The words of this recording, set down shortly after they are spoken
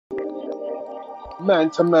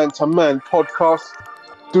Man to Man to Man podcast,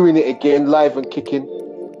 doing it again, live and kicking,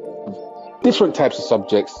 different types of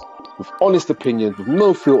subjects, with honest opinions, with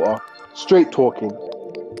no filter, straight talking,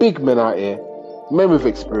 big men out here, men with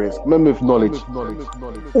experience, men with knowledge,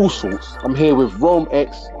 all sorts. I'm here with Rome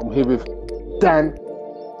X, I'm here with Dan,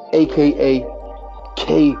 aka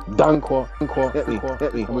K Dankwa. Get me.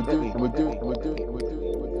 And we're doing.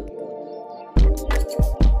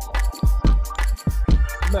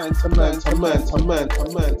 Man to man to man to man to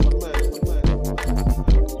man to man to man.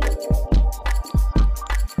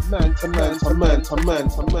 Man to man to man to man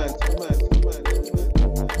to man to man to man.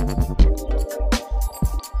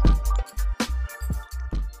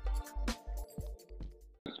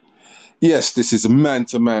 Yes, this is a Man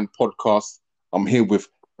to Man podcast. I'm here with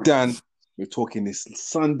Dan. We're talking this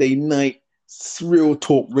Sunday night, real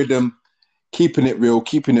talk rhythm, keeping it real,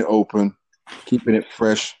 keeping it open, keeping it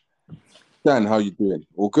fresh. Dan, how you doing?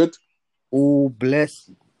 All good? All blessed.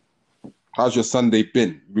 How's your Sunday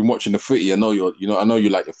been? You've been watching the footy. I know you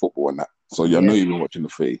like your football and that. So I know you've been watching the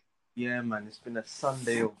footy. Yeah, man. It's been a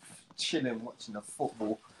Sunday of chilling, watching the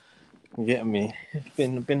football. You get me?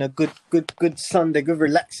 It's been a good Sunday, good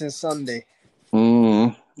relaxing Sunday.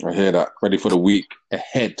 I hear that. Ready for the week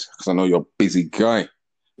ahead because I know you're a busy guy.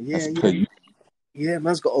 Yeah,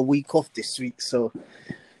 man's got a week off this week, so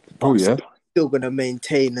still gonna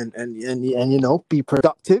maintain and you know, be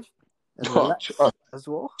productive and relax as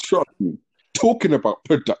well. Trust me. Talking about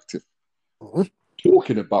productive. Mm-hmm.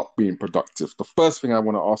 Talking about being productive. The first thing I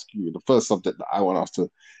want to ask you, the first subject that I want us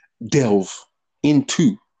to delve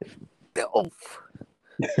into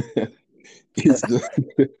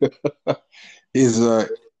is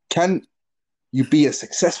can you be a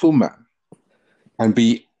successful man and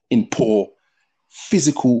be in poor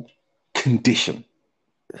physical condition,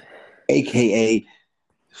 aka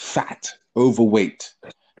fat, overweight,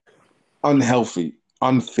 unhealthy,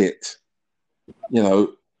 unfit?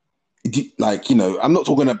 I'm not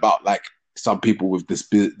talking about like some people with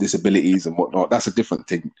disabilities and whatnot. That's a different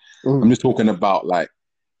thing. I'm just talking about like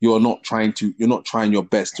you're not trying your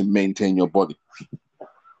best to maintain your body.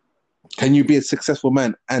 Can you be a successful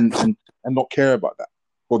man and not care about that,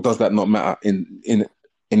 or does that not matter in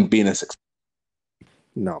being a success?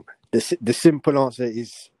 No, the simple answer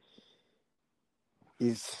is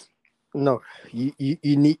no. You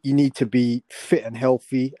need to be fit and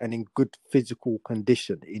healthy and in good physical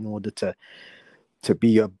condition in order to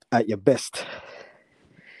be at your best.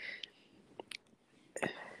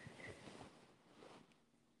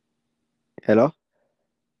 Hello?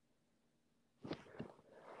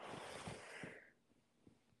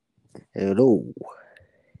 Hello.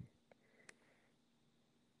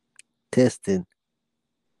 Testing.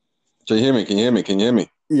 Can you hear me?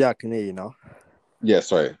 Yeah, I can hear you now. Yeah,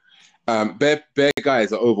 sorry. Bare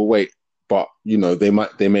guys are overweight, but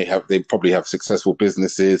they probably have successful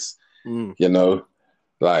businesses.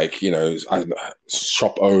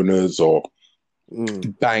 Shop owners or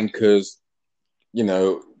bankers,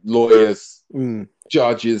 lawyers,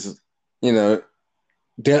 judges, they're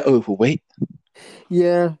overweight.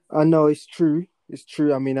 Yeah, I know it's true. It's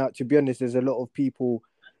true. I mean, to be honest, there's a lot of people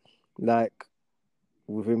like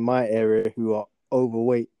within my area who are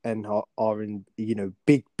overweight and are in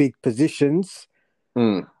big positions.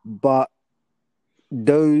 But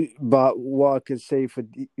what I could say for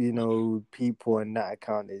people in that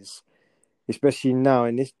account is, especially now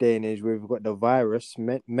in this day and age where we've got the virus,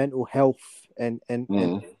 mental health and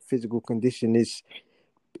physical condition is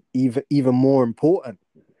even more important.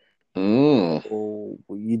 Or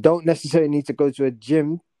you don't necessarily need to go to a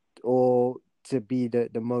gym or to be the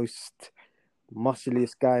most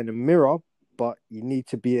muscliest guy in the mirror, but you need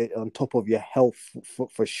to be on top of your health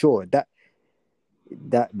for sure. I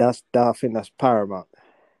think that's paramount.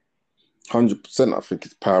 100%, I think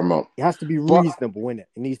it's paramount. It has to be reasonable, innit?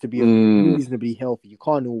 It needs to be reasonably healthy. You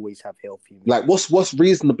can't always have healthy. Like, what's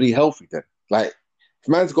reasonably healthy then? Like, if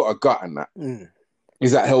man's got a gut and that,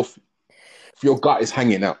 is that healthy? If your gut is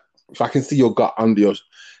hanging out, if I can see your gut under your,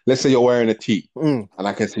 let's say you're wearing a tee, and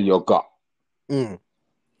I can see your gut,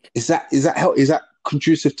 is that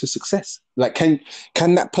conducive to success? Like, can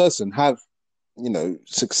that person have,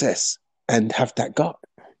 success and have that gut?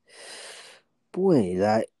 Boy,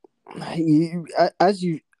 like as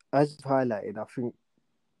you've highlighted, I think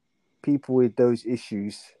people with those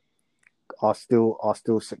issues are still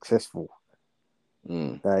successful.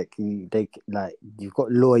 Like you've got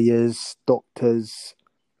lawyers, doctors,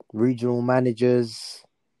 regional managers,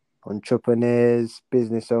 entrepreneurs,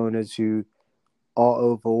 business owners who are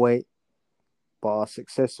overweight but are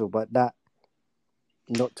successful. But that,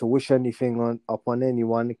 not to wish anything upon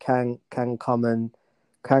anyone, can come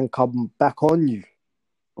back on you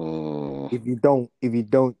Mm. If you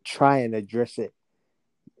don't try and address it,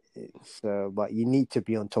 but you need to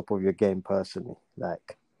be on top of your game personally,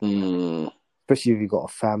 like Mm. especially if you've got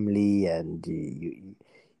a family and you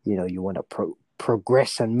know you want to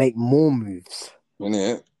progress and make more moves.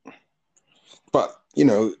 Yeah. But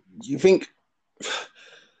you think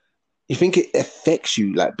it affects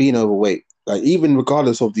you, like being overweight, like even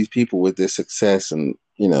regardless of these people with their success and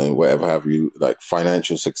whatever have you, like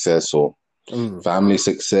financial success or Mm, family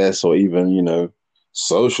success or even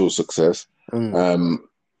social success. mm. Um,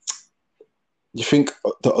 you think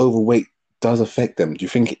the overweight does affect them? Do you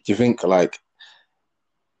think like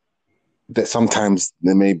that sometimes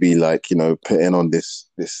they may be like putting on this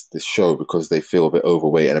show because they feel a bit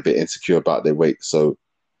overweight and a bit insecure about their weight? So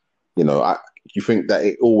you think that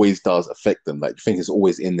it always does affect them? Like, you think it's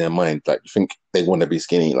always in their mind? Like, you think they want to be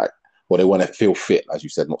skinny, like, or they want to feel fit, as you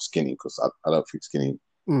said, not skinny, because I don't think skinny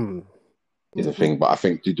Mm. is a thing. But I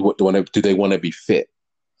think do they want to be fit?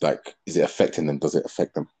 Like, is it affecting them? Does it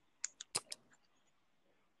affect them?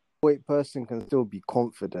 Weight person can still be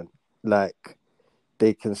confident, like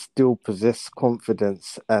they can still possess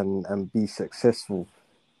confidence and be successful.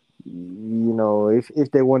 You know,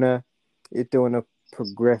 if they wanna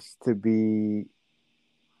progress to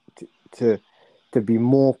to be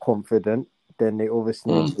more confident, then they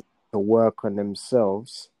obviously need Mm, to work on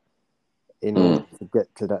themselves in order mm. to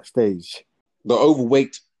get to that stage. The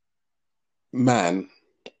overweight man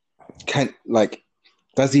can't, like,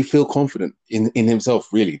 does he feel confident in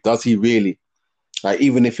himself? Really? Does he really? Like,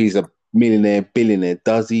 even if he's a millionaire, billionaire,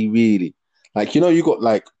 does he really? Like, you got,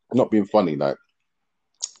 like, not being funny, like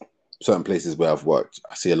certain places where I've worked,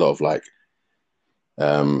 I see a lot of like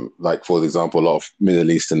for example, a lot of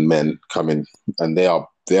Middle Eastern men come in, and they are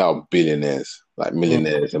billionaires, like Mm,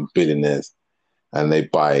 millionaires and billionaires, and they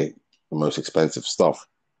buy the most expensive stuff,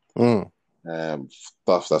 mm,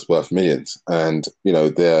 stuff that's worth millions, and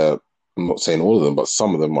they're, I'm not saying all of them, but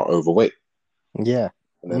some of them are overweight, yeah.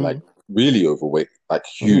 and they're like Mm, really overweight, like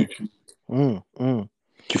mm, huge. mm.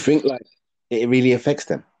 Do you think like it really affects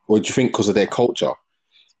them, or do you think because of their culture,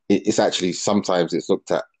 it's actually sometimes it's looked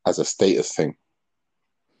at as a status thing?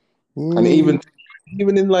 And Mm,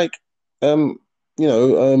 even in like um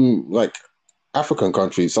like African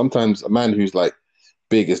countries, sometimes a man who's like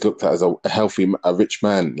big is looked at as a healthy, a rich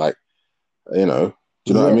man. Like, do you know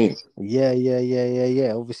what I yeah, mean?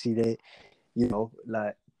 yeah. Obviously, they, you know,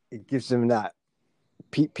 like it gives them that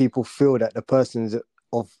people feel that the person's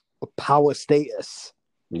of power status.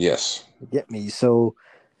 Yes. You get me? So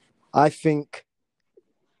I think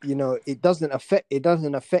it doesn't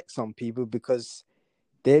affect some people because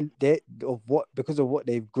they of what because of what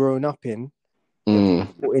they've grown up in. They've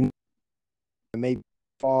Mm, put in maybe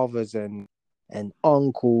fathers and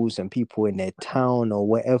uncles and people in their town or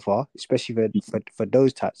whatever, especially for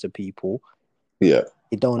those types of people, yeah.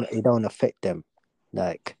 it don't affect them.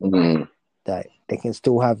 Like Mm, that they can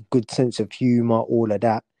still have good sense of humor, all of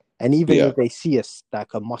that. And even yeah. if they see us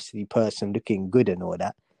like a muscly person looking good and all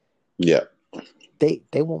that, Yeah. they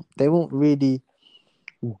won't really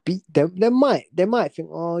beat them. They might think,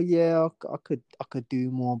 oh yeah, I could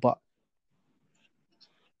do more, but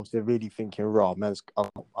they're really thinking, raw man,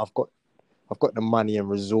 I've got the money and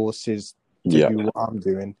resources to Yeah. do what I'm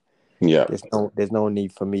doing. Yeah. There's no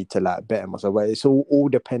need for me to like better myself. But it's all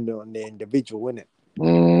dependent on the individual, isn't it?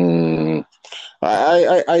 Mm.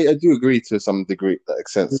 I do agree to some degree, that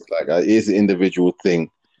extent. Like, it is an individual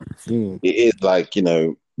thing. Mm. It is like,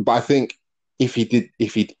 but I think if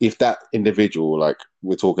that individual, like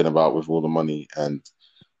we're talking about, with all the money and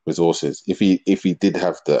resources, if he did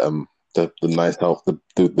have the nice health,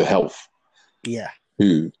 the health, Yeah,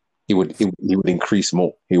 who he would increase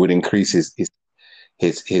more. He would increase his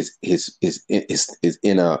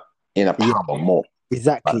inner yeah, power more. Like,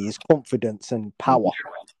 exactly. It's confidence and power.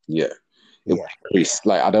 yeah, it would Yeah, increase.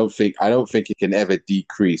 Like, I don't think it can ever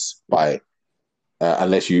decrease by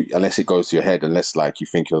unless it goes to your head, unless like you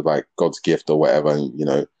think you're like God's gift or whatever,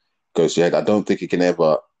 and goes to your head. I don't think it can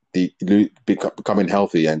ever becoming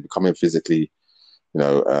healthy and becoming physically,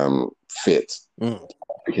 fit. mm.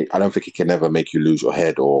 I don't think it can ever make you lose your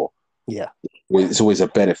head, or Yeah, it's always a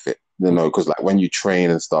benefit, because like when you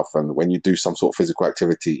train and stuff, and when you do some sort of physical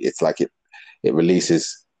activity, it's like it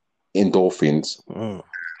releases endorphins, mm.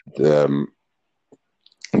 um,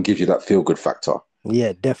 and gives you that feel good factor.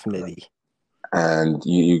 Yeah, definitely. And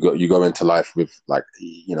you go into life with, like,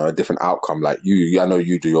 a different outcome. Like, I know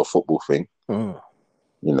you do your football thing. Mm.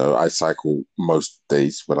 I cycle most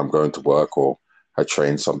days when I'm going to work, or I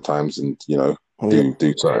train sometimes, and Yeah,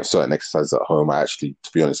 do certain exercises at home. I actually,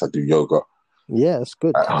 to be honest, I do yoga Yeah, that's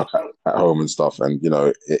good. at home and stuff. And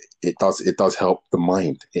it does help the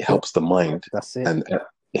mind. It Yeah, helps the mind, that's it. and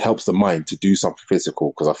it helps the mind to do something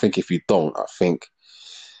physical. Because I think if you don't,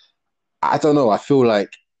 I don't know. I feel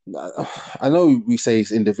like I know we say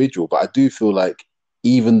it's individual, but I do feel like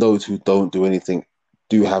even those who don't do anything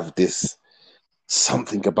do have this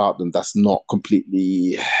something about them that's not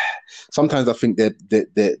completely. Sometimes I think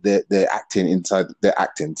they're acting inside. They're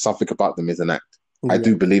acting. Something about them is an act. I Yeah,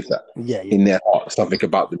 do believe that yeah, in their heart, something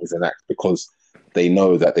about them is an act because they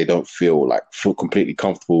know that they don't feel completely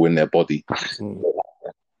comfortable in their body. mm,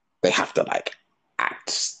 They have to act.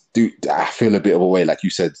 I feel a bit of a way, like you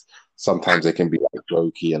said. Sometimes they can be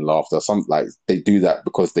jokey and laughter. Some they do that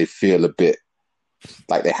because they feel a bit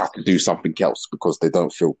like they have to do something else because they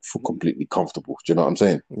don't feel completely comfortable. Do you know what I'm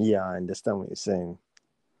saying? yeah. I understand what you're saying.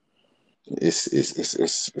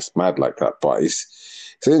 It's mad like that, but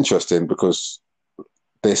it's interesting because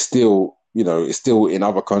there's still it's still in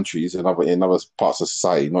other countries and in other parts of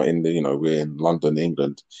society, not in we're in London,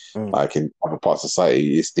 England, Mm, like in other parts of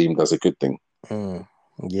society, it's deemed as a good thing. mm,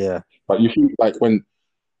 yeah. But you feel like when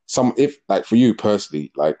if like for you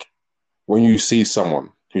personally, like when you see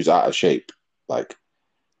someone who's out of shape, like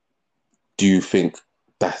do you think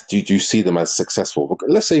do you see them as successful?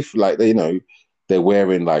 Let's say like they're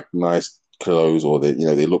wearing like nice clothes or they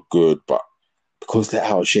look good, but because they're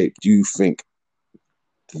out of shape, do you think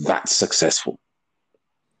that's successful?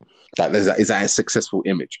 Like is that a successful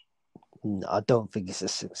image? No, I don't think it's a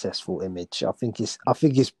successful image. I think it's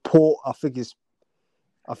poor. I think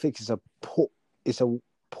it's a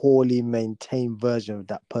poorly maintained version of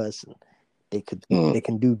that person. They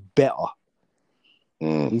can do better.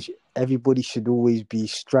 Mm. Everybody should always be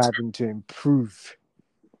striving to improve.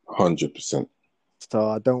 100%. So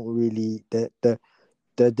I don't really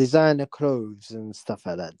the designer clothes and stuff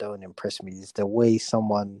like that don't impress me. It's the way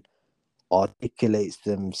someone articulates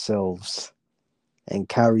themselves and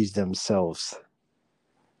carries themselves.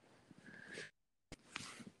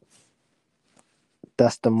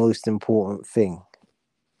 That's the most important thing.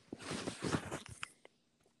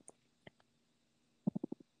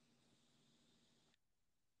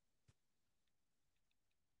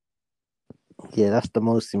 Yeah, that's the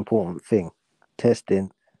most important thing.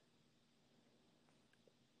 Testing.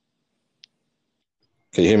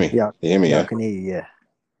 Can you hear me? Yeah, Can you hear me? yeah, I Yeah. can hear you. Yeah,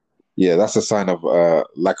 Yeah, that's a sign of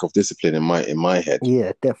lack of discipline in my head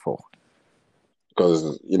yeah, therefore.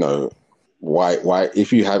 because why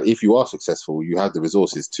if you are successful, you have the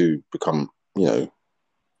resources to become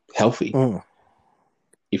healthy. Mm.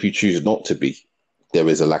 If you choose not to be, there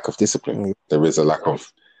is a lack of discipline. Yeah, There is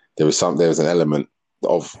an element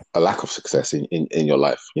of a lack of success in your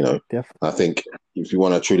life. definitely. I think if you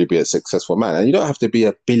want to truly be a successful man, and you don't have to be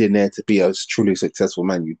a billionaire to be a truly successful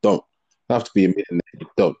man, you don't. You have to be a millionaire, you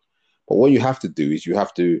don't. But what you have to do is you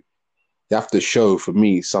have to show for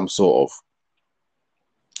me some sort of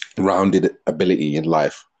rounded ability in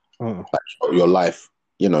life. Mm. Like your life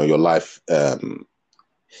in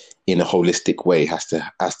a holistic way has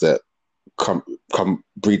to come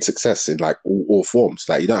breed success in like all forms.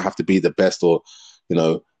 Like you don't have to be the best or you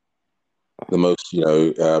know the most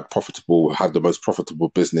profitable, have the most profitable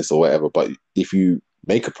business or whatever. But if you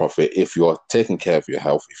make a profit, if you're taking care of your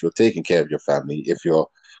health, if you're taking care of your family, if you're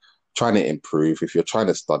trying to improve, if you're trying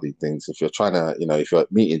to study things, if you're trying to if you're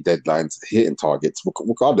meeting deadlines, hitting targets,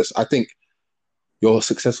 regardless, I think you're a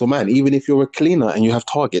successful man. Even if you're a cleaner and you have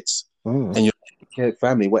targets Mm. and you're taking care of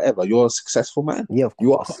family, whatever, you're a successful man. Yeah, of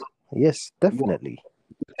You are. course. Yes, You are definitely.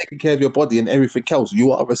 taking care of your body and everything else.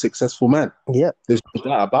 You are a successful man. Yeah, There's no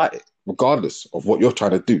doubt about it, regardless of what you're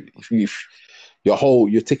trying to do. If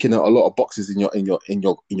you're ticking a lot of boxes in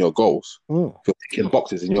your goals. mm. If you're ticking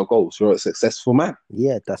boxes in your goals, you're a successful man.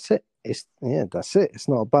 Yeah, that's it. That's it. It's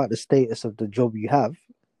not about the status of the job you have.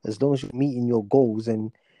 As long as you're meeting your goals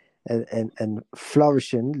and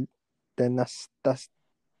flourishing, then that's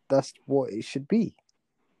what it should be.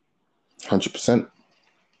 100%,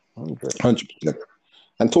 100. 100%.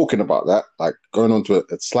 And talking about that, like going on to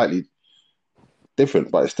a slightly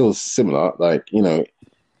different, but it's still similar. Like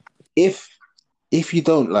if you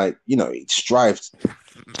don't strive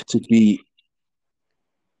to be,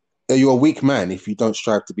 you're a weak man if you don't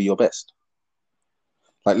strive to be your best.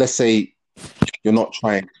 Like let's say you're not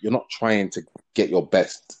trying to get your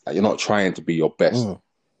best. Like, you're not trying to be your best. Mm.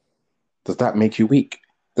 Does that make you weak?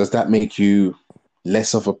 Does that make you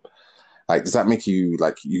less of a does that make you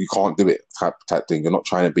like you can't do it type thing? You're not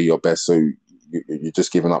trying to be your best, so you're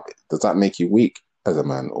just giving up. Does that make you weak as a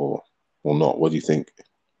man or not? What do you think?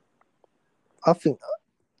 I think,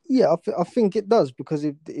 yeah, I think it does because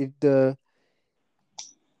if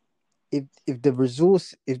if the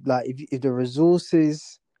resource if the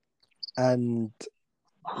resources and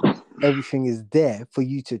everything is there for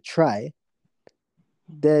you to try,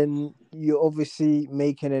 then you're obviously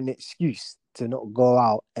making an excuse to not go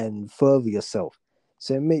out and further yourself.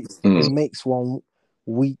 So it makes one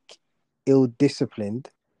weak, ill-disciplined,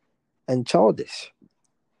 and childish.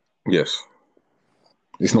 Yes.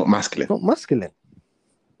 It's not masculine. Not masculine.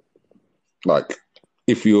 Like,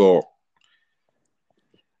 if you're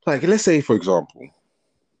like, let's say, for example,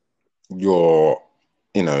 you're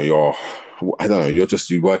I don't know, you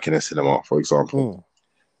work in a cinema, for example,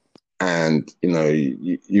 and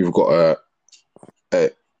you've got you're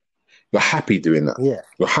happy doing that. Yeah.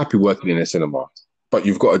 You're happy working in a cinema, but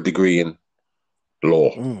you've got a degree in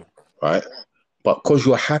law, right? But because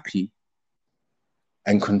you're happy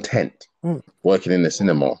and content working in the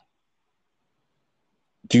cinema,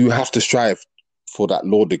 do you have to strive for that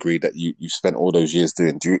law degree that you spent all those years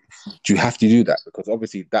doing? Do you have to do that? Because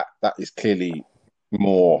obviously that is clearly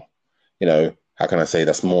more, how can I say,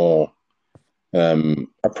 that's more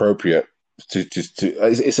appropriate to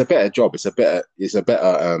it's a better job. It's a better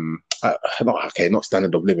not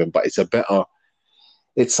standard of living, but it's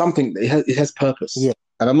something that it has purpose. Yeah.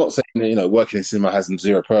 And I'm not saying that, working in cinema has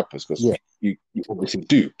zero purpose, because you obviously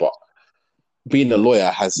do, but being a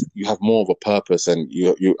lawyer you have more of a purpose, and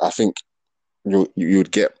I think you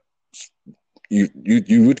would get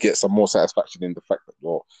some more satisfaction in the fact that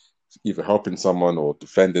you're either helping someone or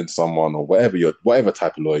defending someone or whatever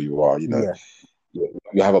type of lawyer you are. You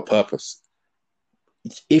have a purpose.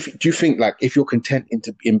 Do you think, like, if you're content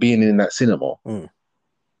in being in that cinema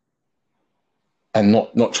and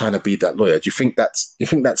not trying to be that lawyer, do you think that's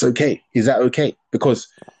okay? Is that okay? Because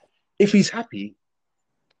if he's happy,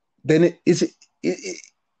 then isn't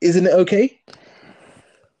it okay?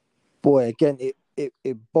 Boy, again,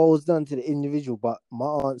 it boils down to the individual. But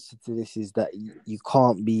my answer to this is that you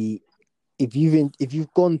can't be, if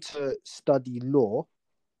you've gone to study law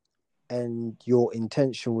and your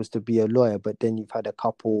intention was to be a lawyer, but then you've had a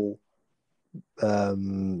couple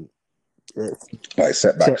like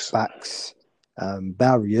setbacks,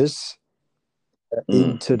 barriers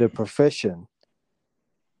into the profession.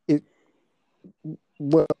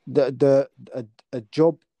 A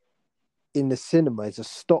job in the cinema is a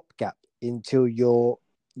stopgap until you're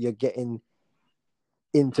getting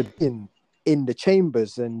into in the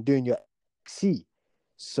chambers and doing your C.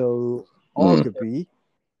 So arguably,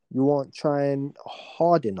 you aren't trying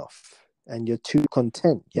hard enough, and you're too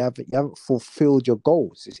content. You haven't fulfilled your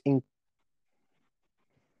goals. It's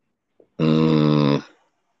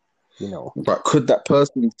But could that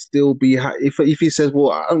person still be if he says,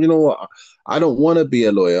 well, you know what, I don't want to be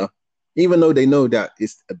a lawyer, even though they know that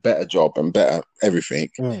it's a better job and better everything,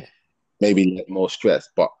 maybe more stress,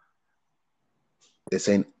 but they're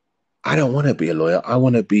saying, I don't want to be a lawyer.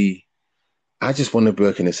 I just want to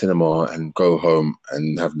work in a cinema and go home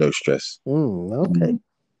and have no stress. Okay.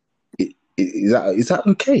 Is that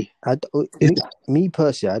okay? Me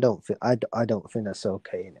personally, I don't think that's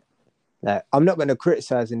okay. Innit? Like, I'm not going to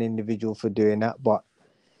criticize an individual for doing that, but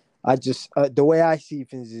I just the way I see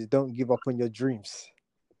things is, don't give up on your dreams.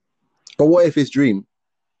 But what if his dream?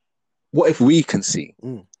 What if we can see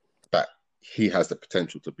that he has the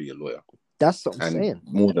potential to be a lawyer? That's what I'm saying.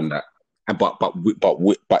 More than that,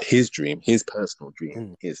 but his dream, his personal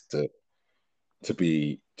dream, is to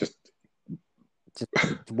be just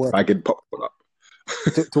bagging popcorn up.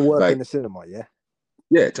 to work in the cinema,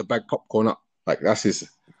 to bag popcorn up. Like,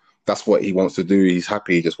 that's what he wants to do. He's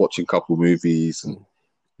happy just watching a couple movies and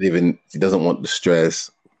living. He doesn't want the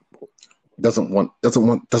stress.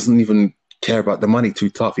 Doesn't even care about the money too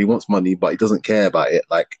tough. He wants money, but he doesn't care about it.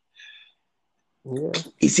 Like,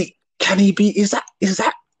 can he be? Is that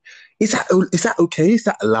okay? Is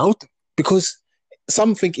that allowed? Because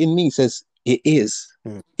something in me says it is,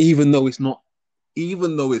 even though it's not.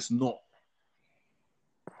 Even though it's not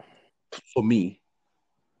for me.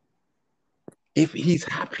 If he's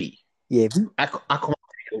happy, I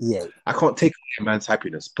can't take away a man's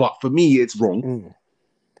happiness. But for me, it's wrong.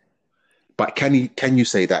 But can you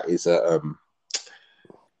say that is a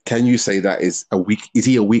Can you say that is a weak? Is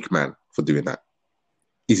he a weak man for doing that?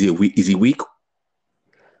 Is he weak? Is he weak,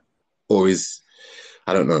 or is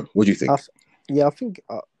I don't know. What do you think?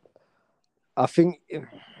 I think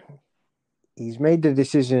he's made the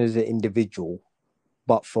decision as an individual,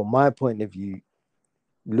 but from my point of view,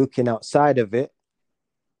 looking outside of it,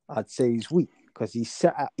 I'd say he's weak because he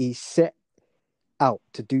set out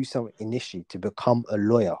to do something initially, to become a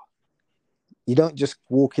lawyer. You don't just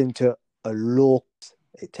walk into a law.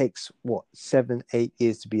 It takes 7-8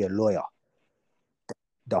 years to be a lawyer.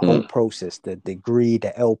 the whole process, the degree,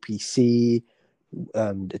 the LPC,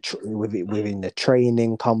 within the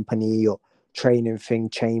training company or training thing,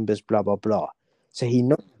 chambers, blah blah blah. So he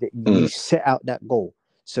knows that you set out that goal.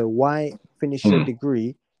 So why finish your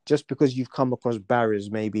degree just because you've come across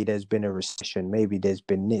barriers? Maybe there's been a recession, maybe there's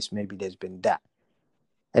been this, maybe there's been that.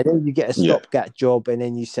 And then you get a stopgap job, and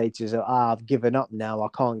then you say to yourself, I've given up now, I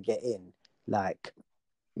can't get in. Like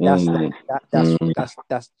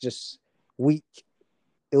that's just weak,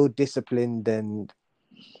 ill-disciplined, and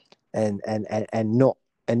not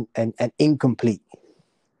and incomplete.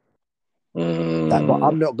 Like, but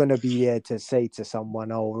I'm not gonna be here to say to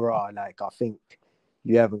someone, "Oh, right, like I think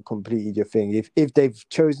you haven't completed your thing." If they've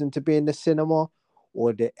chosen to be in the cinema,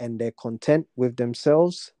 or they're content with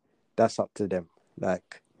themselves, that's up to them.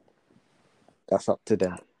 Like, that's up to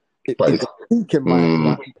them. If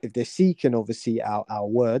they're seeking obviously our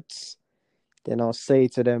words, then I'll say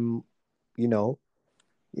to them, you know,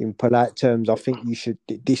 in polite terms, I think you should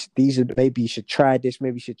maybe you should try this,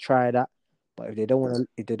 maybe you should try that. But if they don't want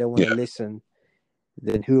to listen,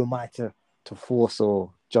 then who am I to force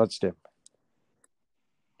or judge them?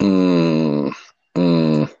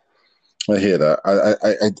 I hear that.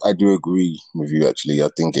 I do agree with you. Actually, I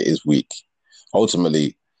think it is weak.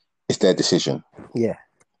 Ultimately, it's their decision. Yeah.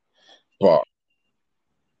 But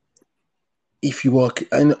if you are,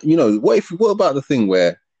 and you know, what about the thing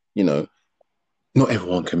where, you know, not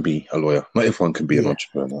everyone can be a lawyer, not everyone can be an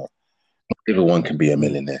entrepreneur, not everyone can be a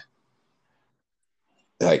millionaire.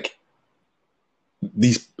 Like,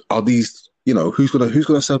 these, you know, who's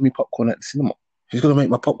gonna serve me popcorn at the cinema? Who's gonna make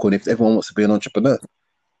my popcorn if everyone wants to be an entrepreneur? Do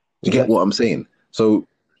you get what I'm saying? So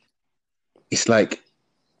it's like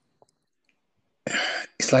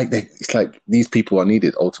these people are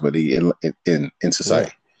needed ultimately in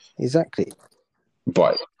society. Yeah, exactly.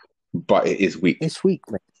 But it is weak. It's weak,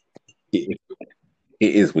 man. It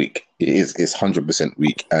is weak. It's 100%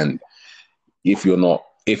 weak. And if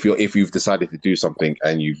you've decided to do something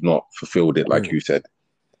and you've not fulfilled it, like you said,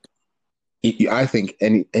 I think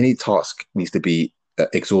any task needs to be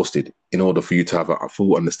exhausted in order for you to have a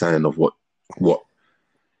full understanding of what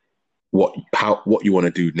you want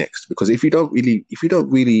to do next. Because if you don't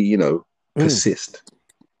really, you know, persist,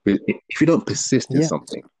 if you don't persist in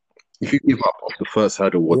something, if you give up on the first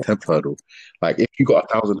hurdle or 10th hurdle, like if you got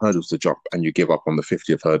 1,000 hurdles to jump and you give up on the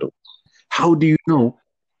 50th hurdle, how do you know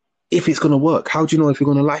if it's going to work? How do you know if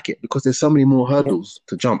you're going to like it? Because there's so many more hurdles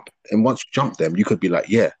to jump. And once you jump them, you could be like,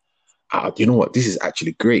 you know what, this is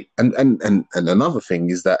actually great. And another thing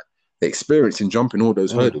is that the experience in jumping all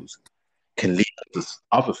those hurdles can lead to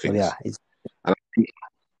other things.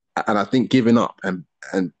 And I think giving up and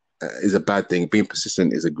is a bad thing. Being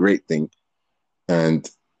persistent is a great thing. And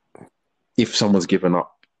if someone's given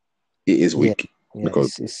up, it is weak.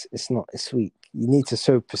 Because it's weak. You need to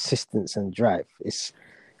show persistence and drive.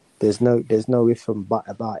 There's no if and but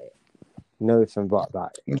about it. No if and but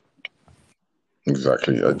about it.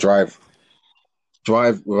 Exactly. Drive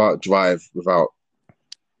without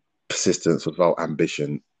persistence, without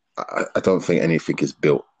ambition. I don't think anything is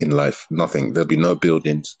built in life. Nothing. There'll be no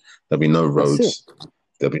buildings. There'll be no roads.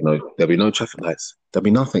 There'll be no traffic lights. There'll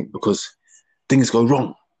be nothing, because things go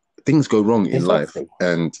wrong. Things go wrong in life.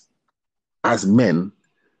 And as men,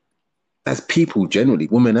 as people generally,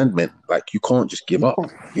 women and men, like, you can't just give up.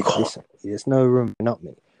 You can't. Listen, there's no room for not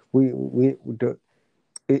me. With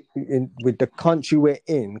the country we're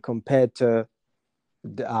in compared to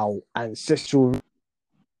our ancestral,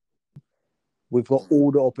 we've got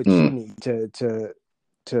all the opportunity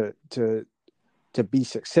to be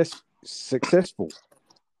successful.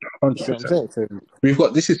 100%. So, we've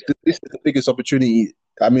got this is the biggest opportunity.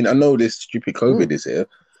 I mean, I know this stupid COVID is here,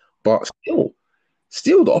 but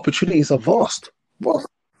still the opportunities are vast. I'm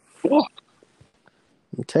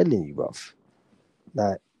telling you, bruv.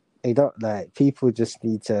 Like, you don't, like, people just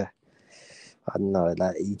need to, I don't know,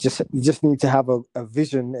 like, you just need to have a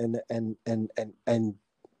vision and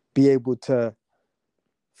be able to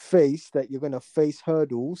face that you're gonna face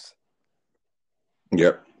hurdles.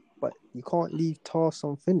 Yep. But you can't leave tasks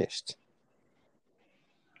unfinished.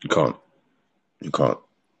 You can't.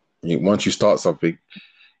 Once you start something,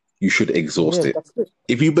 you should exhaust it.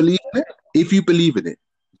 If you believe in it,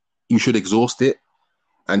 you should exhaust it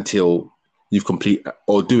until you've complete,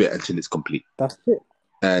 or do it until it's complete. That's it.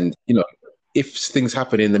 And, you know, if things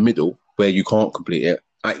happen in the middle where you can't complete it,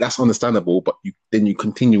 that's understandable. But then you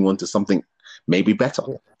continue on to something maybe better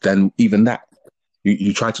than even that.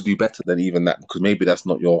 You try to do better than even that, because maybe that's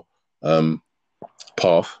not your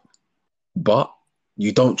path. But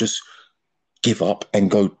you don't just give up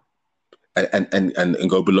and go and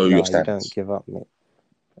go below your standards. You don't give up, mate.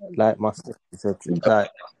 Like my sister said, like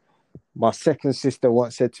my second sister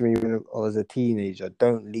once said to me when I was a teenager,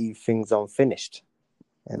 "Don't leave things unfinished."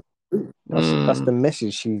 And that's the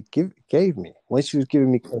message she gave me when she was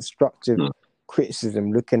giving me constructive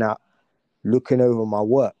criticism, looking over my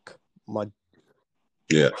work.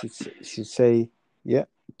 She'd say, "Yeah,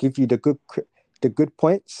 give you the good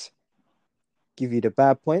points, give you the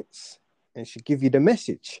bad points, and she'd give you the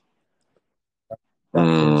message." That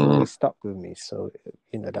thing's always stuck with me. So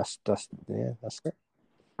that's it.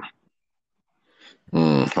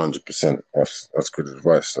 100%. That's good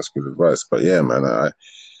advice. That's good advice. But yeah, man, I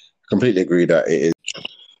completely agree that it is.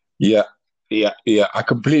 Yeah. I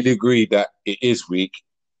completely agree that it is weak,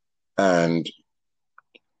 and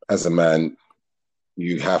as a man,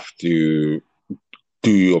 you have to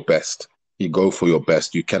do your best. You go for your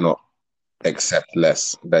best. You cannot accept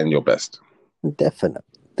less than your best.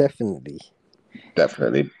 Definitely. I'm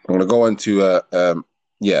going to go on to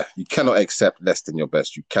you cannot accept less than your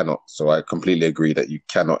best. You cannot. So I completely agree that you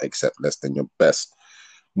cannot accept less than your best.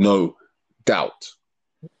 No doubt.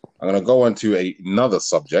 I'm going to go on to another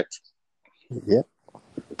subject. Yeah.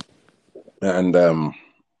 And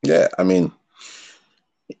I mean,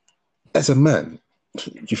 as a man,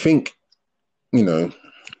 do you think,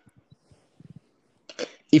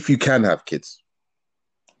 if you can have kids,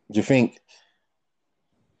 do you think,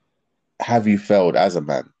 have you failed as a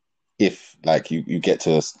man if like you get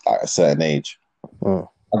to a certain age? I don't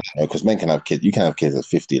know, because men can have kids. You can have kids at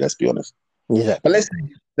 50, let's be honest. Yeah. But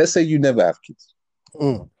let's say you never have kids.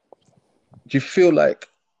 Do you feel like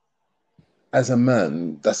as a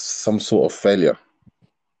man that's some sort of failure?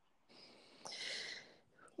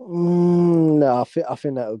 No, I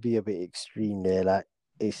think that would be a bit extreme there. Like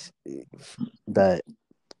it's that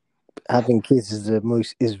having kids is the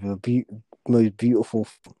most beautiful,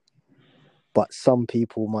 but some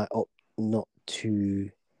people might opt not to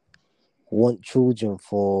want children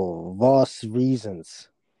for vast reasons.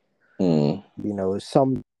 Some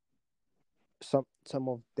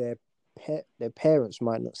of their parents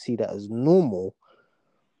might not see that as normal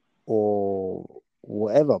or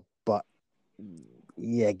whatever, but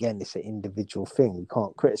yeah, again, it's an individual thing. You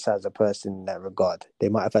can't criticize a person in that regard. They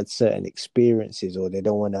might have had certain experiences, or they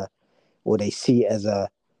don't want to, or they see it as a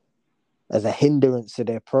hindrance to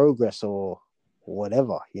their progress, or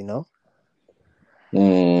whatever.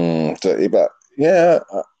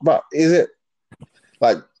 But is it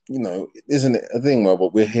like isn't it a thing where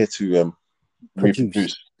we're here to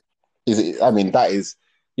reproduce? Is it? I mean, that is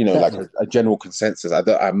like a general consensus.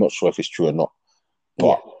 I'm not sure if it's true or not,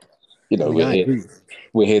 but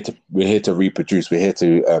we're here to reproduce. We're here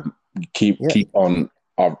to keep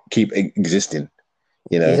existing.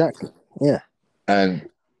 Exactly. Yeah. And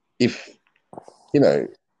if you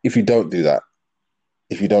don't do that,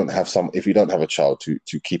 if you don't have a child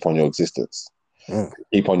to keep on your existence,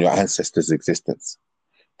 keep on your ancestors' existence,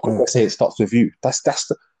 let's say it starts with you. That's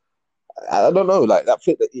the. I don't know, like that.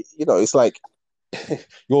 It's like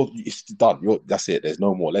it's done. That's it. There's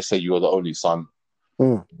no more. Let's say you're the only son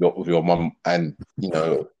with your mum and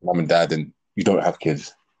mum and dad, and you don't have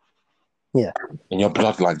kids. Yeah. And your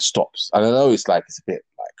bloodline stops. And I know it's a bit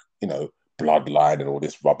like bloodline and all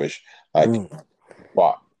this rubbish,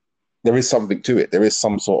 but there is something to it. There is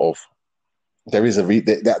some sort of. There is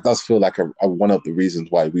that does feel like a one of the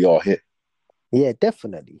reasons why we are here. Yeah,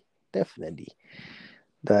 definitely.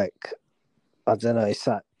 Like, I don't know. It's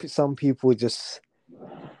like some people just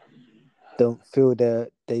don't feel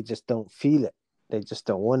they just don't feel it. They just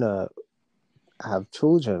don't want to have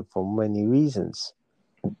children for many reasons.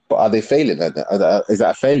 But are they failing then? Is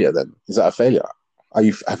that a failure then? Is that a failure?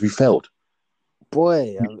 Have you failed?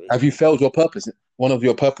 Boy, have you failed your purpose? One of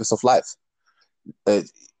your purpose of life.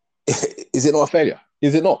 Is it not a failure?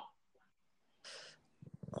 Is it not?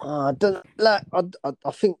 I don't like.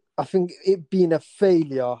 I think it being a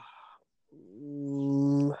failure.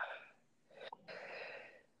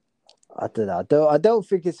 I don't know. I don't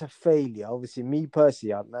think it's a failure. Obviously, me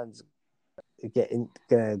personally, man's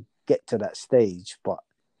gonna get to that stage, but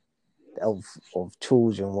of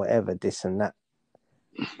children, whatever, this and that.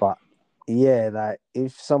 But yeah, like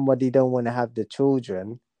if somebody don't want to have the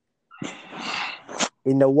children,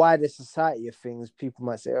 in the wider society of things, people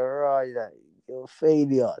might say, "All right, you're a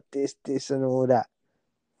failure, this, and all that."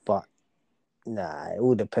 But nah, it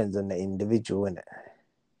all depends on the individual, innit?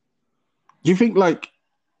 Do you think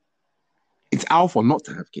it's alpha not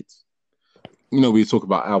to have kids? We talk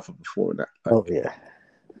about alpha before and that.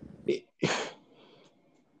 Yeah.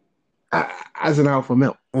 As an alpha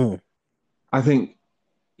male, I think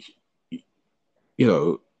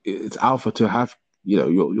it's alpha to have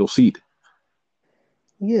your seed.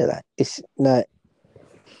 Yeah, it's like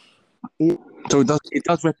So it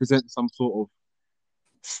does represent some sort of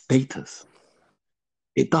status.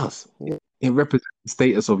 It does. Yeah. It represents the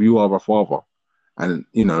status of you are a father, and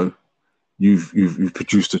you've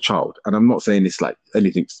produced a child. And I'm not saying it's like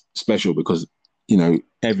anything special because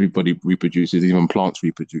everybody reproduces, even plants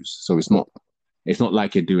reproduce. So it's not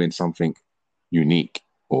like you're doing something unique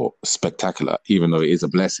or spectacular, even though it is a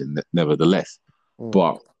blessing, nevertheless.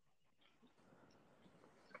 But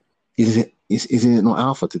isn't it not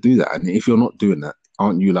alpha to do that? And if you're not doing that,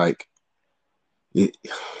 aren't you like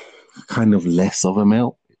kind of less of a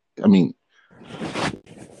male? I mean,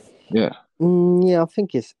 yeah. Yeah, I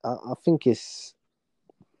think it's a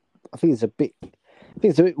bit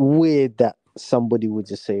weird that somebody would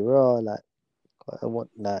just say, "Oh, like I don't want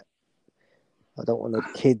that. I don't want no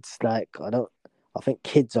kids. Like I think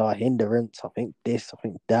kids are a hindrance. I think this. I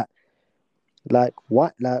think that. Like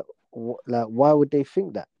what? Like why would they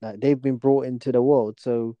think that? Like they've been brought into the world,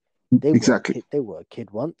 so Exactly. They were a kid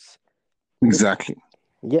once. Exactly.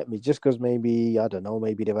 You get me? Just because maybe I don't know.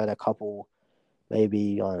 Maybe they've had a couple.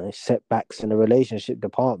 Maybe setbacks in the relationship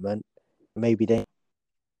department. Maybe they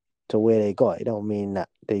to where they got. It don't mean that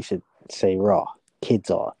they should say, "Raw,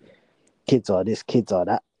 kids are this, kids are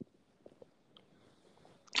that."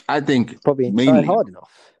 I think Probably ain't mainly, tried hard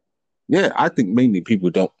enough. yeah, I think mainly people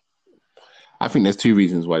don't. I think there's two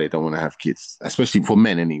reasons why they don't want to have kids, especially for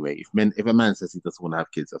men anyway. If a man says he doesn't want to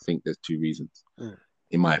have kids, I think there's two reasons,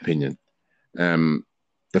 in my opinion.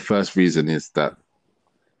 The first reason is that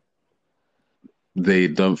they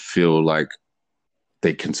don't feel like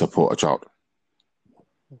they can support a child.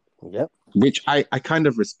 Yep. Which I kind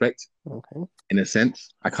of respect, Okay. in a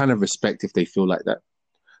sense. I kind of respect if they feel like that.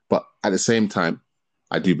 But at the same time,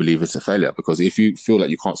 I do believe it's a failure, because if you feel like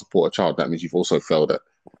you can't support a child, that means you've also failed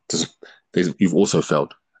you've also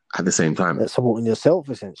failed at the same time. That's supporting yourself,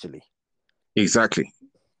 essentially. Exactly.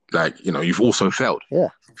 Like, you've also failed. Yeah.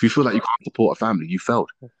 If you feel like you can't support a family, you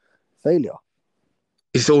failed. Failure.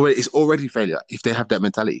 It's already failure if they have that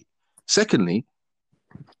mentality. Secondly,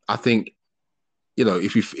 I think,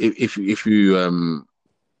 if you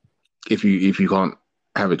can't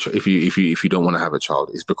have a child, if you don't want to have a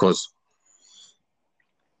child, it's because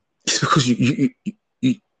you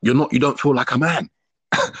don't feel like a man.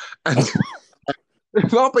 And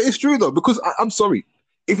no, but it's true though, because I'm sorry.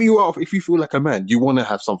 If you feel like a man, you want to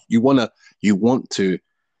have something. You want to,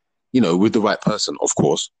 with the right person, of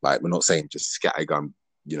course. Like, we're not saying just scattergun,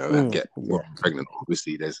 and get pregnant.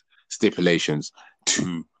 Obviously, there's stipulations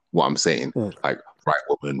to what I'm saying. Like, right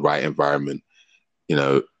woman, right environment,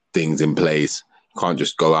 things in place. You can't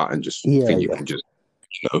just go out and just think you can just,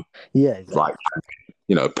 exactly. right,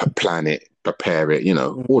 plan it, prepare it,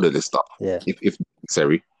 all of this stuff. Yeah. If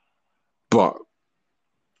necessary. But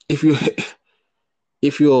if you're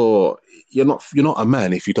not a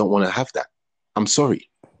man if you don't want to have that. I'm sorry.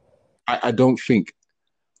 I don't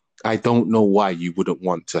know why you wouldn't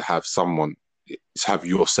want to have have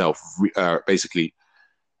yourself basically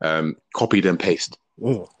copied and paste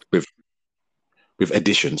with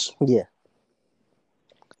additions. Yeah.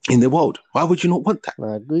 In the world. Why would you not want that?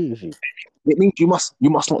 I agree with you. It means you must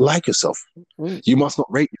not like yourself. You must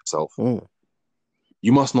not rate yourself.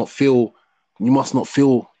 You must not feel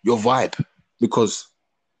your vibe, because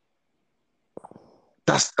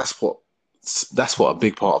that's what a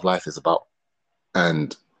big part of life is about.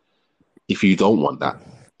 And if you don't want that,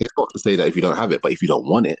 it's not to say that if you don't have it, but if you don't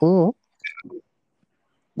want it,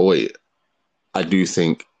 boy, I do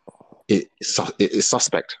think it's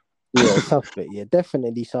suspect. Yeah, suspect. Yeah,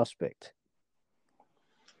 definitely suspect.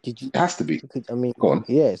 It has to be. I mean, go on.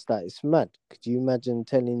 Yeah, it's mad. Could you imagine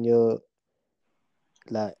telling your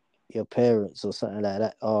parents or something like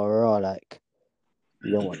that, or like,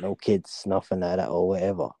 you don't want no kids, nothing like that, or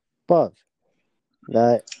whatever? But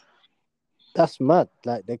like, that's mad.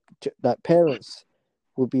 Like, parents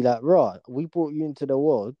would be like, "Right, we brought you into the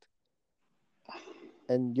world,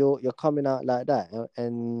 and you're coming out like that,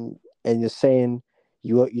 and you're saying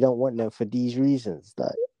you don't want them for these reasons."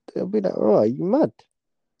 Like, they'll be like, "Right, you mad?"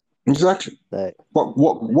 Exactly. Like,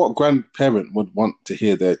 what grandparent would want to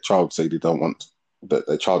hear their child say they don't want, that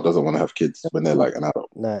their child doesn't want to have kids when they're like an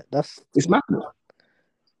adult? No, it's madness.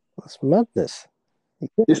 That's madness.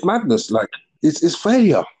 It's madness. Like, it's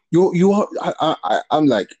failure. You are. I'm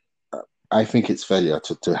like, I think it's failure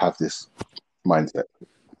to have this mindset.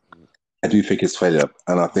 I do think it's failure,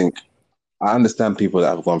 and I understand people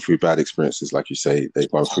that have gone through bad experiences, like you say,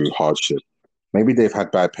 they've gone through hardship. Maybe they've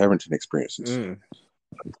had bad parenting experiences.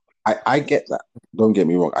 I get that. Don't get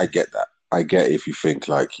me wrong. I get that. I get if you think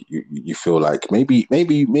like you feel like maybe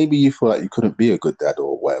you feel like you couldn't be a good dad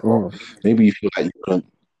or whatever. Maybe you feel like you couldn't.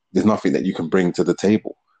 There's nothing that you can bring to the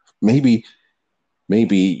table. maybe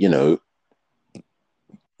you know,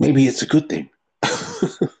 maybe it's a good thing.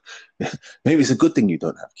 Maybe it's a good thing you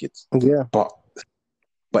don't have kids. Yeah, But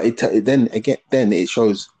then again, then it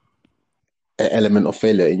shows an element of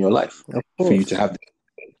failure in your life of for you to course. have.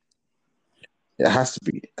 It has to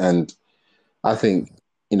be, and I think,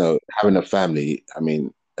 you know, having a family. I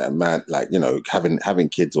mean, a man, like, you know, having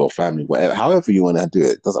kids or family, whatever, however you want to do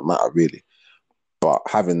it, doesn't matter really. But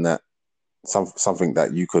having that something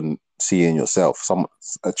that you can see in yourself,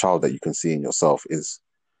 a child that you can see in yourself is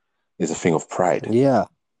a thing of pride. Yeah,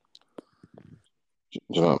 Do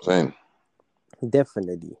you know what I'm saying?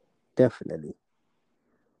 definitely, definitely.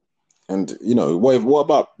 And you know,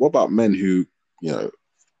 what about men who, you know,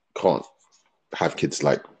 can't have kids,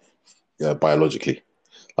 like, biologically,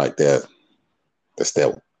 like they're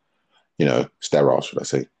still, you know, sterile, should I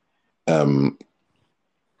say? Um,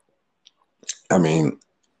 I mean,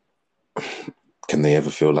 can they ever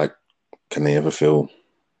feel like? Can they ever feel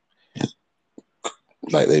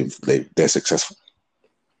like they're successful?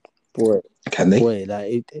 Boy, Can they? boy,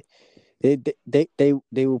 like they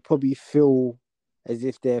will probably feel as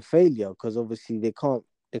if they're a failure because obviously they can't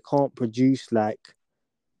produce like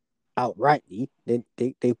outrightly.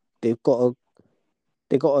 They've got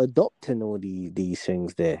to adopt in all these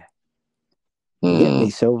things there. You get me?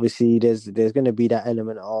 Mm, So obviously there's gonna be that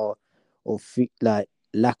element like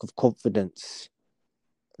lack of confidence,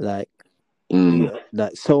 like mm, yeah,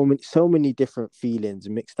 like so many different feelings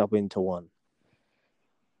mixed up into one.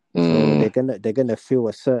 So mm, they're gonna feel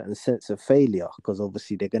a certain sense of failure because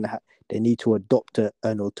obviously they need to adopt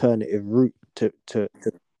an alternative route to produce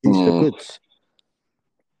the mm, goods.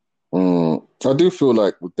 I do feel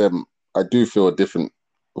like with them, I do feel a different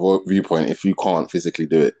viewpoint. If you can't physically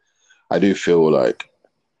do it, I do feel like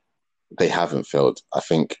they haven't failed. I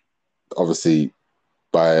think obviously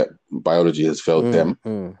biology has failed Mm, them,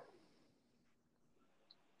 mm.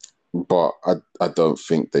 but I don't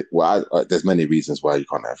think that. Well, there's many reasons why you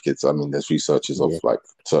can't have kids. I mean, there's researches of Yeah, like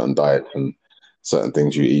certain diet and certain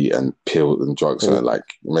things you eat and pills and drugs, yeah, and like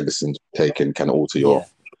medicines taken can alter yeah,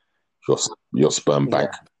 your your sperm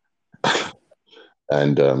bank, yeah.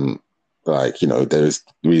 and like, you know, there's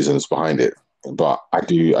reasons behind it. But I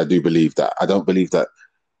do believe that. I don't believe that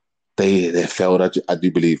they failed. I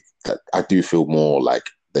do believe that. I do feel more like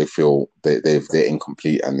they feel they're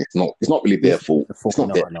incomplete, and it's not really their It's fault. for It's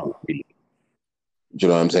not their no, no. fault really. Do you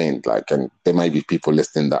know what I'm saying? Like, and there may be people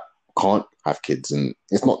listening that can't have kids, and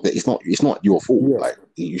it's not your fault. Yeah, Like,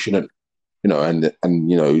 you shouldn't, you know, and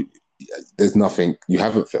you know, there's nothing. You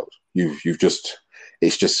haven't failed. You've just,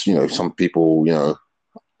 it's just, you know, some people, you know,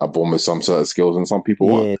 are born with some certain skills and some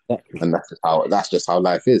people aren't. yeah, exactly. And that's just how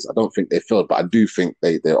life is. I don't think they failed, but I do think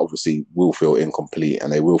they obviously will feel incomplete,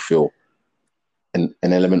 and they will feel an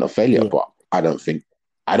element of failure. Yeah. But I don't think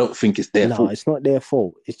it's their No, fault. it's not their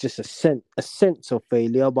fault. It's just a sense of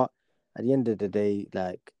failure. But at the end of the day,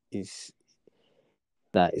 like it's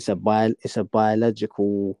a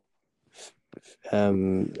biological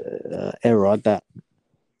error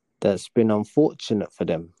that's been unfortunate for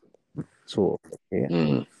them. Sort of. Yeah.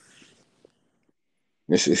 Mm.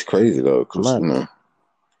 It's crazy though, because, you Mad. know,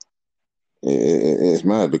 it's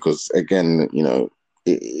mad because, again, you know,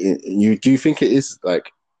 you do you think it is,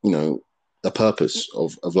 like, you know, a purpose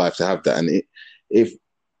of life to have that, and if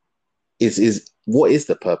is what is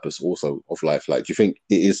the purpose also of life? Like, do you think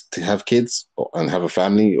it is to have kids and have a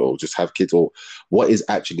family, or just have kids, or what is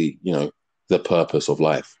actually, you know, the purpose of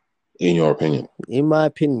life, in your opinion? In my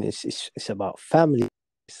opinion, it's about family.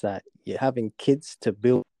 It's like you're having kids to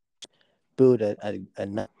build a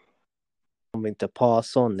something to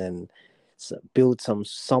pass on and build some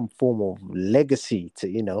form of legacy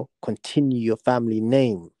to continue your family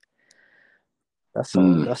name. That's all.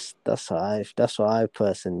 Mm. That's what I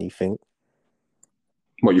personally think.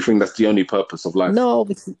 What, you think that's the only purpose of life, No,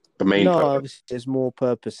 obviously, the main no, purpose? obviously there's more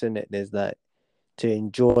purpose in it. There's like to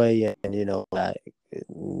enjoy and like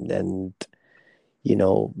and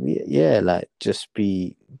yeah, like just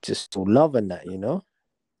to love and that.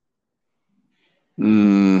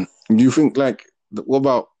 Do you think, like, what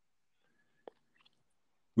about,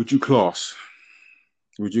 would you class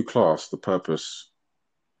would you class the purpose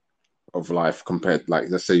of life, compared, like,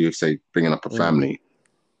 let's say you say bringing up a Mm. family,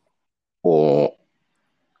 or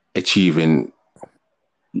achieving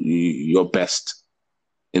your best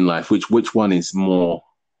in life, which one is more,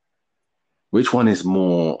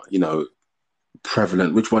 you know,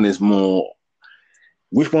 prevalent, which one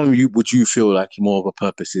would you feel like more of a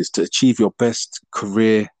purpose is to achieve your best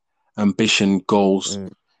career ambition goals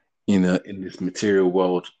Mm. in this material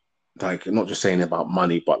world, like, not just saying about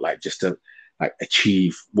money, but like just to, like,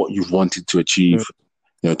 achieve what you've wanted to Mm. achieve,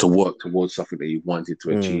 to work towards something that you wanted to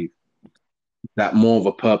Mm. achieve. That more of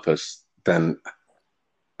a purpose than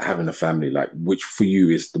having a family, like which for you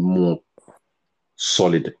is the more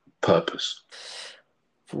solid purpose?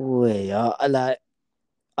 Boy, I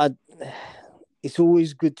it's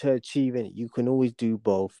always good to achieve it. You can always do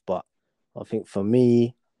both, but I think for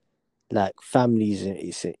me, like families,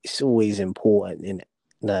 it's always important in it.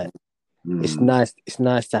 Like it's Mm, nice. It's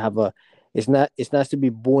nice to have a. It's nice to be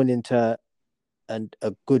born into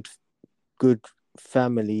a good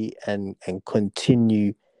family and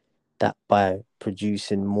continue that by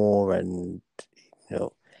producing more and you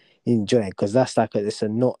know enjoying because that's like it's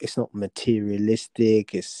not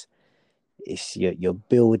materialistic. It's you're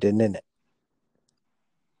building in it.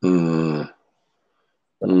 mm,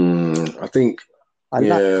 I think, I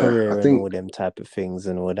like yeah, I career and think, all them type of things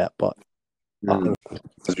and all that, but I mm, think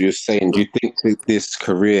as you were saying, do you think that this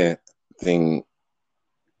career thing?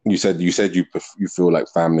 You feel like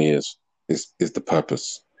family is the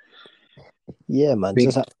purpose. yeah, I man, think.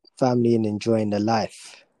 just have family and enjoying the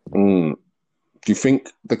life. Mm, do you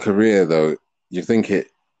think the career though? Do you think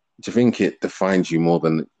it defines you more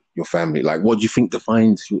than your family? Like, what do you think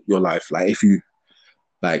defines your life? Like,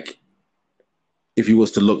 like if you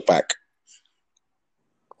was to look back,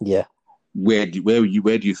 Yeah, where do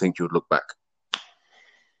you think you would look back?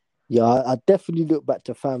 yeah, I definitely look back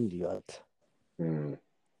to family. Right? Mm.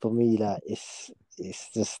 For me, like it's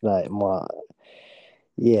just like my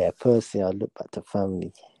yeah. Personally, I look back to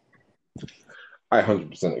family. I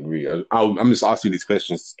 100% agree. I'm just asking these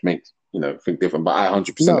questions to make think different, but I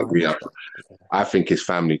 100% No, agree. I think it's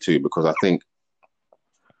family too because I think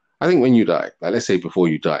when you die, like let's say before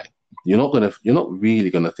you die, you're not really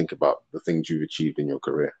gonna think about the things you've achieved in your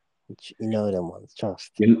career. you know them ones.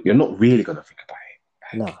 Trust. You're not really gonna think about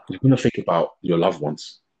it. No, You're gonna think about your loved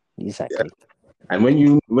ones. Yeah. exactly. And when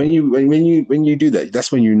you do that,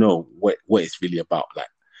 that's when you know what it's really about. Like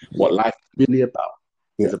what life is really about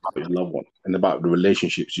Yeah. is about your loved ones and about the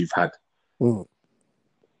relationships you've had Mm,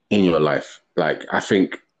 in your life. Like I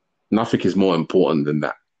think nothing is more important than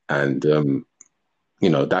that. And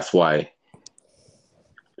that's why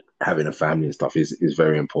having a family and stuff is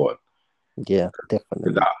very important. yeah,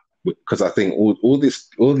 definitely. That because I think all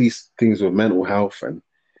these things with mental health and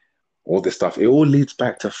all this stuff, it all leads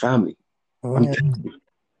back to family. I'm Mm, telling you,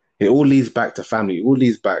 it all leads back to family. It all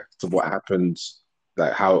leads back to what happens,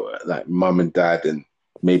 like how like mum and dad and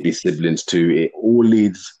maybe siblings too. It all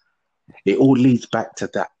leads back to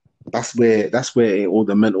that. That's where all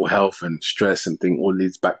the mental health and stress and thing all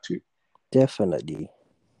leads back to. definitely.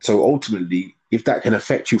 So ultimately, if that can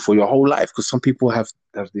affect you for your whole life, because some people have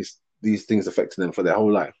these things affecting them for their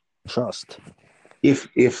whole life. Trust.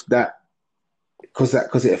 If that because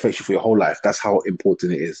it affects you for your whole life, that's how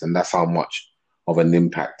important it is, and that's how much of an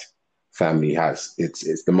impact family has.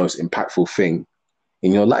 It's the most impactful thing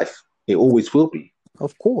in your life. It always will be.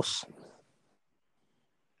 Of course.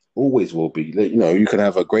 Always will be. You can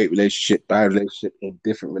have a great relationship, bad relationship,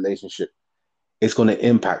 indifferent relationship. It's going to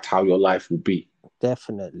impact how your life will be.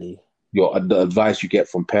 Definitely. The advice you get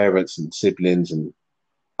from parents and siblings and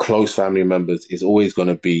close family members is always going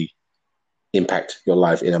to be impact your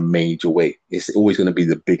life in a major way. It's always going to be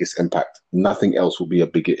the biggest impact. Nothing else will be a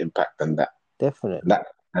bigger impact than that. Definitely.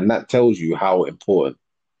 And that tells you how important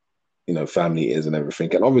family is and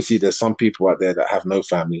everything. And obviously, there's some people out there that have no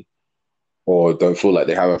family or don't feel like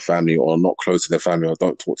they have a family or not close to their family or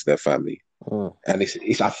don't talk to their family. Mm. And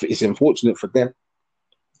it's unfortunate for them.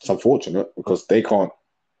 It's unfortunate because they can't.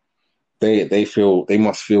 They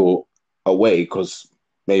must feel away because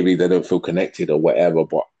maybe they don't feel connected or whatever.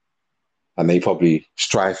 And they probably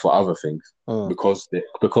strive for other things Mm.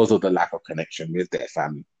 because of the lack of connection with their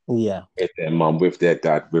family, Yeah. with their mum, with their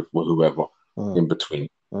dad, with whoever Mm. in between.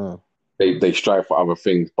 Mm. They strive for other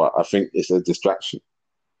things, but I think it's a distraction.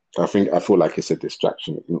 I feel like it's a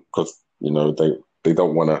distraction because they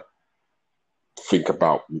don't want to think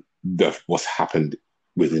about what's happened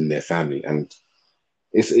within their family, and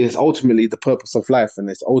it's ultimately the purpose of life, and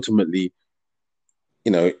it's ultimately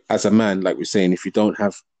as a man, like we're saying, if you don't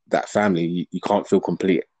have that family, you can't feel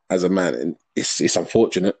complete as a man, and it's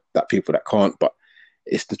unfortunate that people that can't, but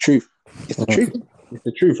it's the truth. It's the truth. It's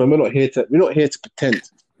the truth, and we're not here to pretend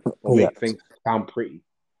or Yeah. make things sound pretty.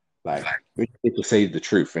 Like we need to say the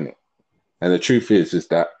truth in it. And the truth is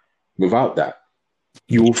that without that,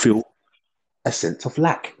 you will feel a sense of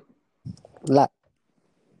lack. Like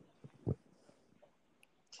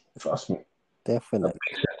Trust me, a definitely.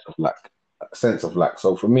 big sense of lack. A sense of lack.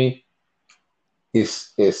 So for me,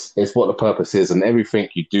 it's what the purpose is, and everything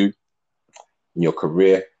you do in your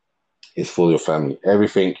career is for your family.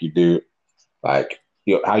 Everything you do, like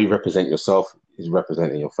how you represent yourself, is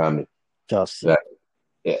representing your family. Just Like,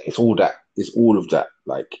 yeah, it's all that. It's all of that.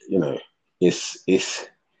 Like, it's it's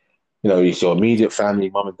your immediate family,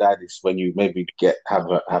 mum and dad. It's when you maybe have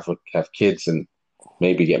kids and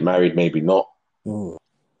maybe get married, maybe not. mm,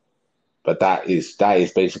 But that is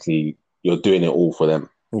basically you're doing it all for them.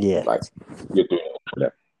 yeah, Like you're doing it all for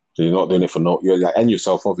them. So you're not doing it for you're like, and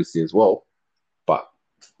yourself obviously as well, but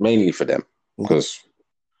mainly for them. Because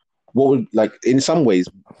what would, like, in some ways,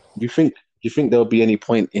 do you think there'll be any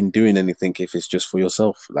point in doing anything if it's just for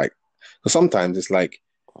yourself? Like, because sometimes it's like,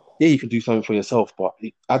 yeah, you can do something for yourself, but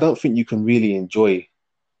I don't think you can really enjoy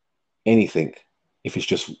anything if it's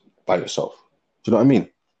just by yourself. Do you know what I mean?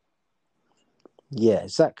 yeah,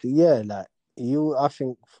 exactly. Yeah, like I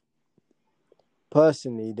think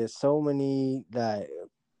personally, there's so many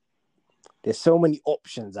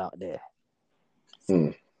options out there.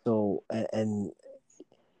 Mm. So and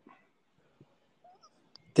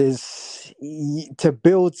there's to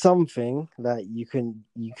build something that you can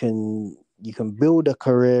build a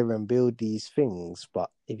career and build these things, but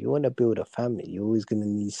if you want to build a family, you're always going to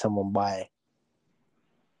need someone by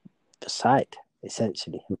the side,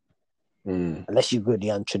 essentially. Unless you go the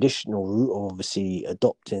untraditional route of obviously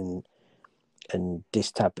adopting and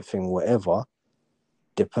this type of thing, whatever,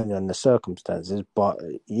 depending on the circumstances. But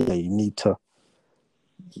yeah, you need to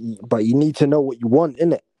know what you want,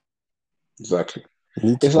 innit? Exactly.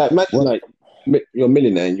 It's like, imagine like you're a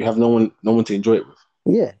millionaire and you have no one to enjoy it with.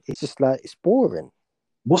 Yeah, it's just like, it's boring.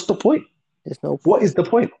 What's the point? There's no point. What is the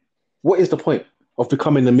point? What is the point of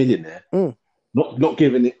becoming a millionaire? Not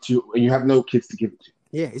giving it to you, and you have no kids to give it to.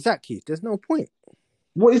 Yeah, exactly. There's no point.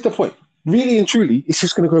 What is the point? Really and truly, it's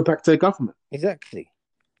just going to go back to the government. Exactly.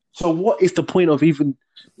 So what is the point of even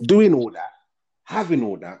doing all that, having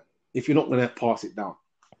all that, if you're not going to pass it down?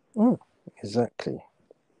 Exactly.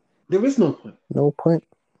 There is no point. No point.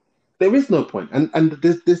 There is no point. And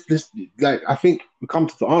this like, I think we come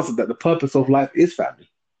to the answer that the purpose of life is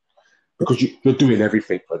family, because you're doing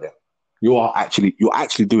everything for them. You're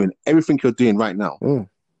actually doing everything you're doing right now.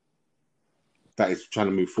 That is trying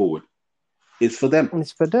to move forward. It's for them.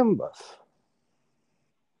 It's for them, bruv.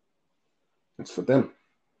 It's for them.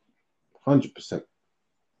 100%.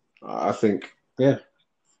 I think, yeah.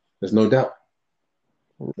 There's no doubt.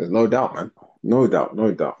 There's no doubt, man. No doubt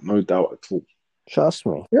at all. Trust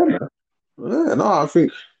me. Yeah, man. Yeah, no, I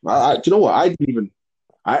think. Do you know what? I didn't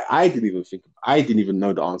even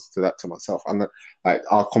know the answer to that to myself. And like,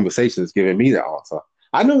 our conversation is giving me that answer.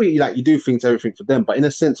 I know you do things, everything for them, but in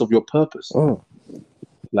a sense of your purpose.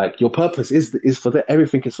 Like, your purpose is for that.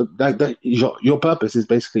 Everything is for that. Your purpose is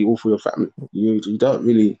basically all for your family. You don't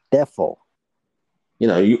really. Therefore,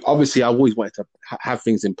 you obviously, I always wanted to have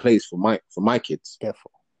things in place for my kids.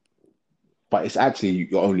 Therefore, but it's actually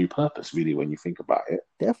your only purpose, really, when you think about it.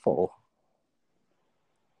 Therefore,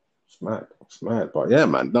 it's mad. But yeah,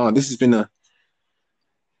 man. No, this has been a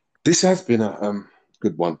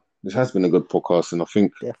good one. This has been a good podcast, and I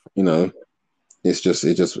think it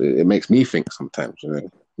makes me think sometimes.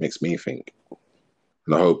 It makes me think,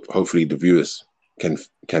 and I hopefully the viewers can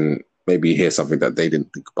maybe hear something that they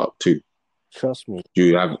didn't think about too. Trust me. Do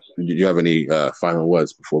you have any final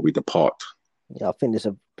words before we depart? Yeah, I think this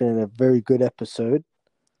has been a very good episode.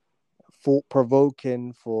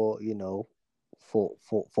 Thought-provoking for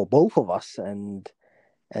both of us and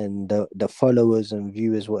the followers and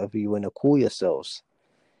viewers, whatever you want to call yourselves.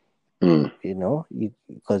 Because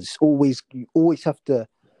you always have to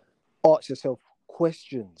ask yourself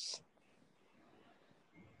questions.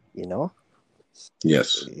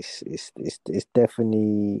 Yes. It's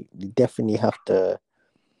definitely, you definitely have to,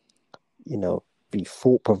 be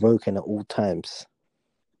thought-provoking at all times.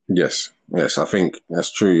 Yes, I think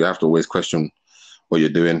that's true. You have to always question what you're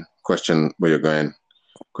doing, question where you're going,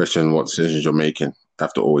 question what decisions you're making. You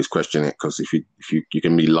have to always question it, because if you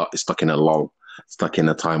can be stuck in a lull, stuck in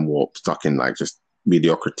a time warp, stuck in like just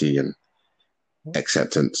mediocrity and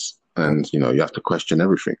acceptance, and you have to question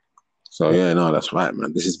everything. So yeah, no, that's right,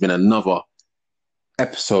 man. This has been another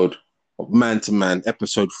episode of Man to Man,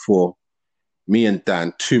 episode 4. Me and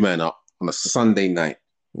Dan, 2 men up on a Sunday night.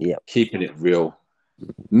 Yeah, keeping it real.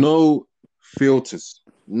 No filters.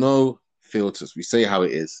 We say how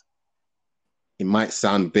it is. It might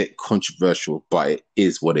sound a bit controversial, but it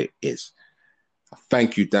is what it is.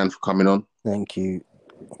 Thank you, Dan, for coming on. Thank you.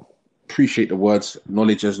 Appreciate the words.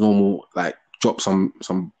 Knowledge as normal. Like, drop some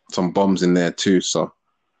bombs in there too. So,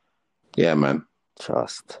 yeah, man.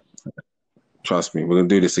 Trust me. We're gonna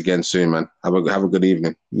do this again soon, man. Have a good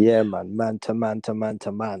evening. Yeah, man. Man to man to man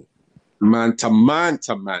to man. Man to man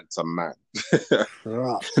to man to man.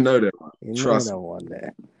 Trust. You know that one. Trust that one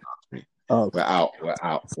there. Oh, We're out. We're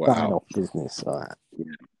out. We're sign out. off business. All right.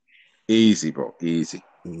 Easy, bro. Easy.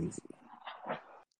 Easy.